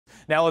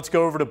Now let's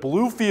go over to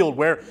Bluefield,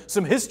 where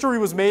some history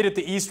was made at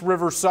the East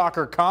River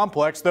Soccer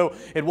Complex, though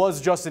it was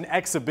just an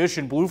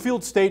exhibition.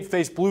 Bluefield State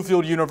faced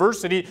Bluefield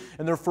University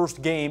in their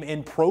first game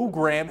in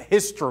program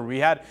history. We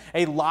had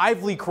a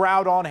lively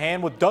crowd on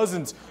hand with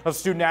dozens of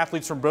student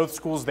athletes from both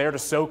schools there to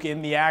soak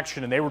in the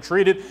action, and they were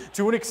treated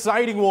to an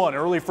exciting one.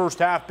 Early first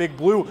half, Big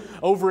Blue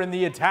over in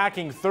the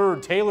attacking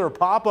third. Taylor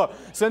Papa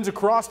sends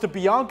across to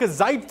Bianca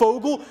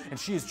Zeitvogel, and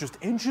she is just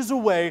inches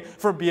away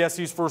from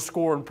BSC's first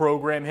score in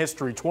program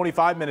history.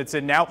 25 minutes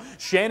in now,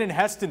 Shannon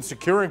Heston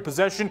securing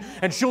possession,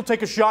 and she'll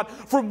take a shot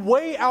from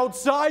way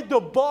outside the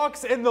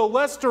box, and the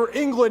Leicester,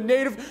 England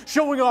native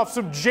showing off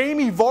some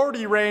Jamie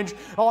Vardy range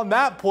on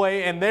that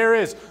play, and there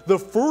is the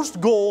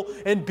first goal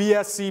in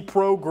BSC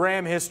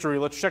program history.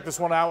 Let's check this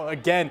one out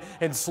again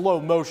in slow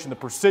motion. The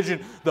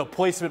precision, the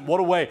placement, what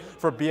a way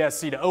for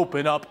BSC to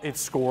open up its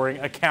scoring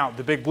account.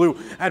 The Big Blue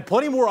had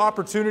plenty more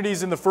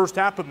opportunities in the first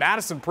half, but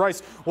Madison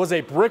Price was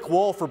a brick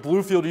wall for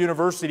Bluefield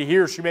University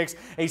here. She makes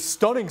a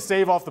stunning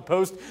save off the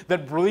post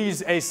that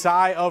breathes a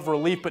sigh of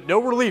relief, but no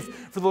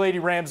relief for the Lady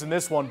Rams in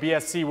this one.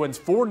 BSC wins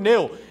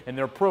 4-0 in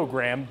their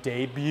program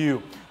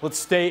debut. Let's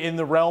stay in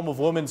the realm of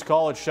women's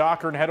college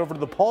soccer and head over to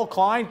the Paul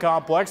Klein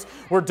Complex,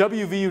 where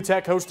WVU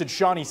Tech hosted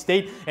Shawnee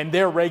State in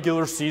their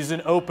regular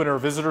season opener.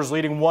 Visitors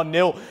leading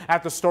 1-0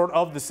 at the start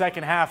of the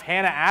second half.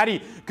 Hannah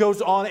Addy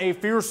goes on a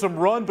fearsome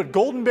run, but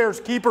Golden Bears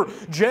keeper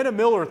Jenna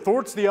Miller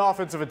thwarts the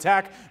offensive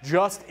attack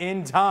just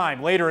in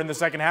time. Later in the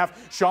second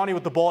half, Shawnee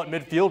with the ball at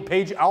midfield.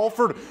 Paige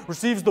Alford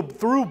receives the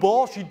through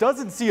ball. She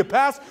doesn't see a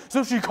pass,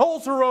 so she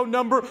calls her own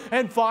number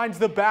and finds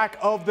the back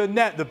of the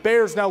net. The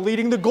Bears now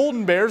leading the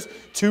Golden Bears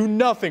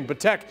 2-0, but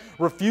Tech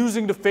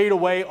refusing to fade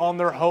away on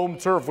their home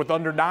turf. With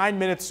under 9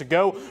 minutes to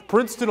go,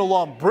 Princeton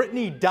alum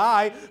Brittany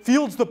Dye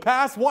fields the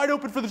pass wide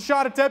open for the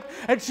shot attempt,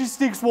 and she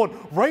sneaks one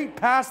right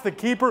past the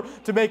keeper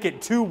to make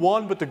it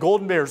 2-1, but the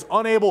Golden Bears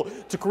unable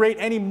to create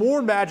any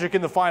more magic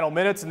in the final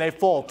minutes, and they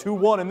fall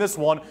 2-1 in this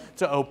one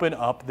to open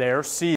up their season.